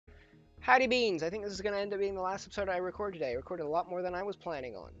Howdy Beans! I think this is going to end up being the last episode I record today. I recorded a lot more than I was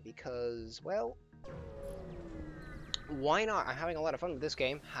planning on because, well, why not? I'm having a lot of fun with this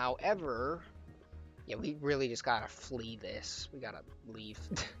game. However, yeah, we really just gotta flee this. We gotta leave.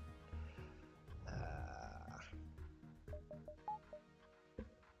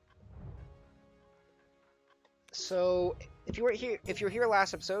 So, if you were here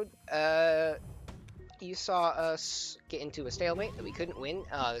last episode, you saw us get into a stalemate that we couldn't win.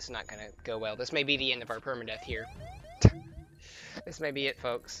 This is not gonna go well. This may be the end of our permadeath here. This may be it,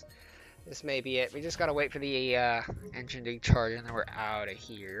 folks. This may be it. We just gotta wait for the engine to charge, and then we're out of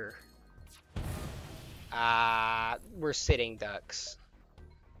here. We're sitting ducks.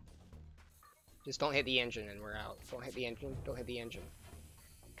 Just don't hit the engine, and we're out. Don't hit the engine. Don't hit the engine.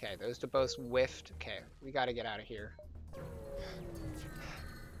 Okay, those two both whiffed. Okay, we gotta get out of here.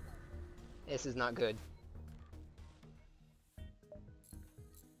 This is not good.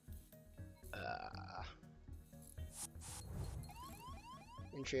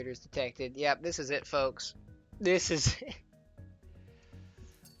 Intruders detected. Yep, this is it, folks. This is it.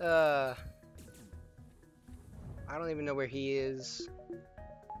 I don't even know where he is.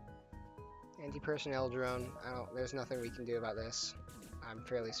 Anti-personnel drone. There's nothing we can do about this. I'm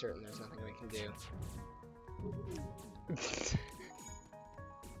fairly certain there's nothing we can do.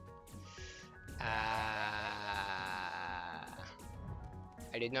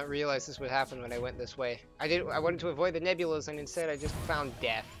 I did not realize this would happen when I went this way. I wanted to avoid the nebulas, and instead I just found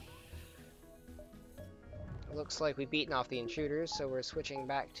death. It looks like we've beaten off the intruders, so we're switching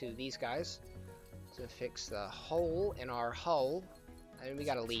back to these guys to fix the hole in our hull. And we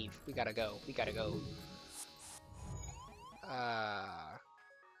gotta leave. We gotta go. We gotta go.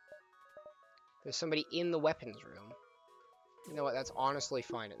 There's somebody in the weapons room. You know what? That's honestly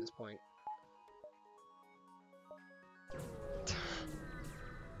fine at this point.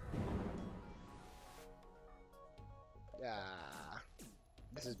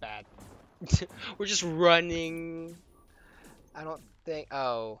 This is bad. We're just running. I don't think...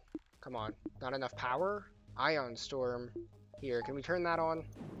 Oh, come on. Not enough power? Ion Storm. Here, can we turn that on?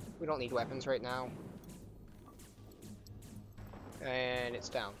 We don't need weapons right now. And it's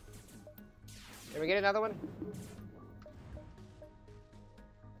down. Can we get another one?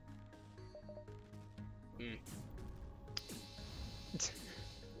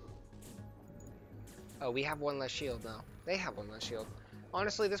 Oh, we have one less shield now. They have one less shield.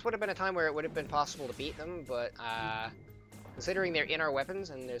 Honestly, this would have been a time where it would have been possible to beat them, but considering they're in our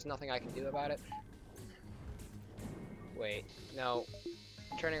weapons and there's nothing I can do about it. Wait, no.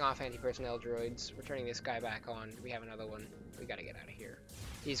 Turning off anti-personnel droids. We're turning this guy back on. We have another one. We gotta get out of here.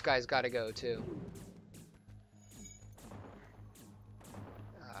 These guys gotta go too.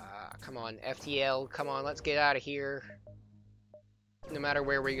 Come on, FTL, come on, let's get out of here. No matter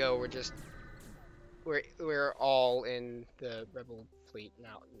where we go, we're all in the rebel fleet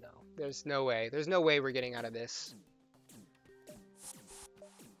now. No, there's no way. There's no way we're getting out of this.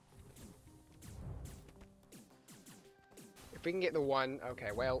 If we can get the one,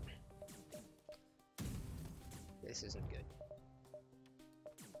 okay, well, this isn't good.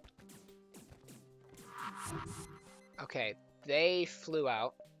 Okay, they flew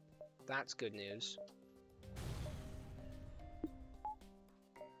out. That's good news.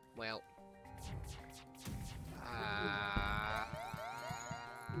 Well,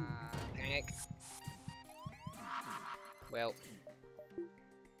 panic. Well,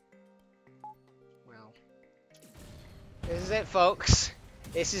 this is it, folks.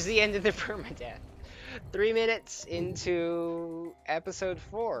 This is the end of the permadeath. 3 minutes into episode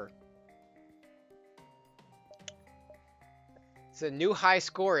 4. It's a new high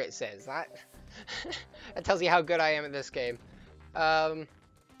score, it says. That tells you how good I am at this game.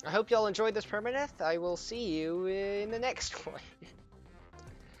 I hope y'all enjoyed this permadeath. I will see you in the next one.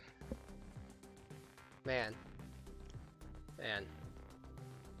 Man.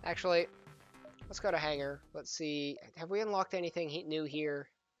 Actually, let's go to hangar. Let's see. Have we unlocked anything new here?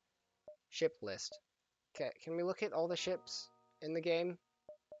 Ship list. Okay, can we look at all the ships in the game?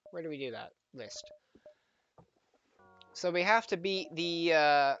 Where do we do that? List. So we have to beat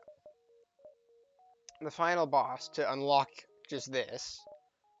the final boss to unlock just this.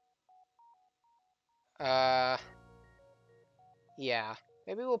 Yeah.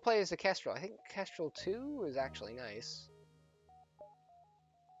 Maybe we'll play as the Kestrel. I think Kestrel 2 is actually nice.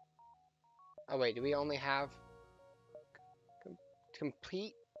 Oh wait, do we only have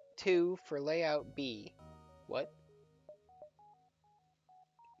complete 2 for layout B? What?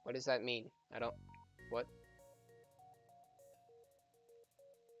 What does that mean? I don't... What?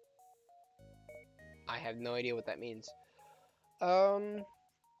 I have no idea what that means.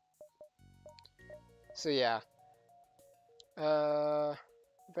 So yeah.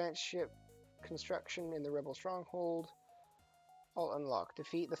 Advanced ship construction in the rebel stronghold. All unlocked.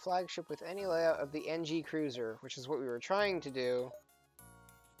 Defeat the flagship with any layout of the NG cruiser, which is what we were trying to do.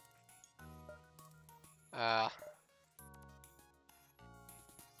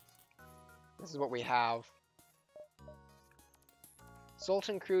 This is what we have.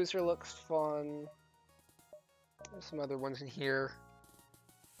 Sultan cruiser looks fun. There's some other ones in here.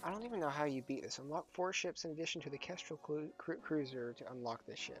 I don't even know how you beat this. Unlock 4 ships in addition to the Kestrel cruiser to unlock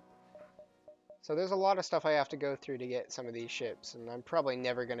this ship. So there's a lot of stuff I have to go through to get some of these ships, and I'm probably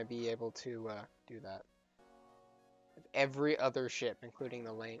never going to be able to do that. Every other ship, including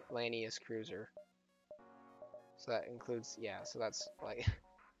the Lanius cruiser. So that includes, yeah, so that's like...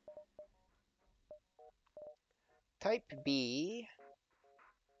 Type B.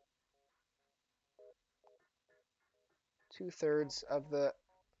 2/3 of the...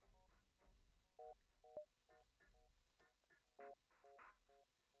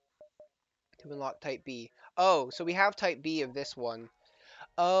 To unlock Type B. Oh, so we have Type B of this one.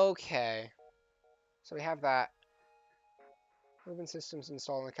 Okay. So we have that. Moving systems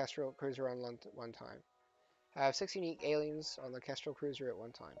installed on the Kestrel cruiser on one time. I have 6 unique aliens on the Kestrel cruiser at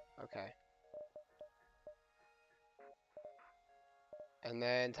one time. Okay. And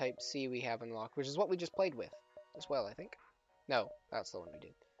then Type C we have unlocked, which is what we just played with as well, I think. No, that's the one we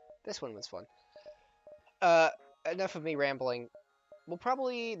did. This one was fun. Enough of me rambling. We'll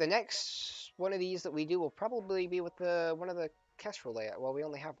probably, the next one of these that we do will probably be with one of the Kestrel layout. Well, we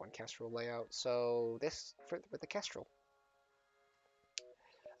only have one Kestrel layout, so this with the Kestrel.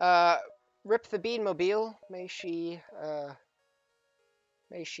 Rip the Beanmobile. May she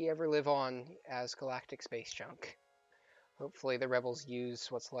ever live on as galactic space junk. Hopefully the rebels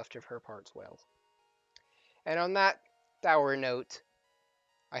use what's left of her parts well. And on that dour note,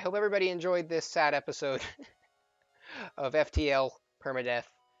 I hope everybody enjoyed this sad episode of FTL Perma-Death.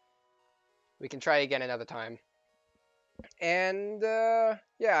 We can try again another time. And yeah,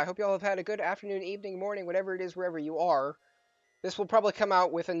 I hope you all have had a good afternoon, evening, morning, whatever it is, wherever you are. This will probably come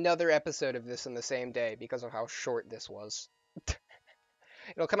out with another episode of this in the same day because of how short this was.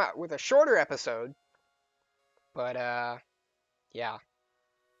 It'll come out with a shorter episode, but yeah,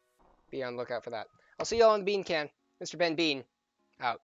 be on the lookout for that. I'll see y'all in the bean can. Mr. Ben Bean, out.